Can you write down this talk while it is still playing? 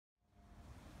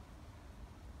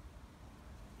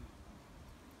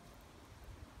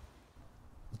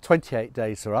28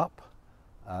 days are up.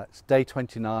 It's day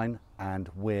 29 and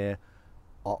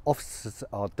our officers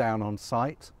are down on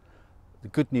site. The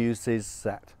good news is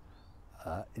that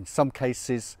in some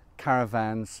cases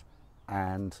caravans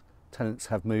and tenants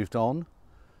have moved on.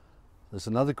 There's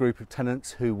another group of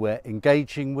tenants who we're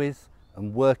engaging with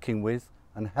and working with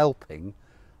and helping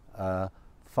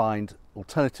find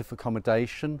alternative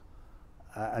accommodation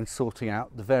and sorting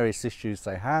out the various issues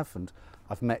they have. And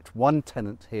I've met one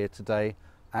tenant here today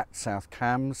at South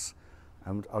Cambs,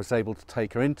 and I was able to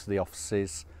take her into the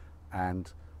offices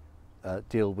and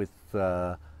deal with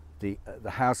the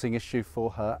housing issue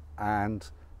for her and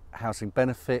housing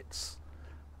benefits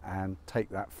and take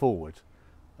that forward.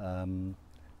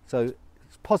 So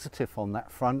it's positive on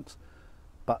that front,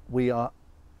 but we are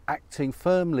acting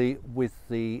firmly with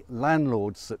the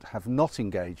landlords that have not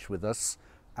engaged with us,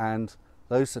 and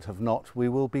those that have not, we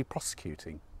will be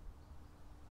prosecuting.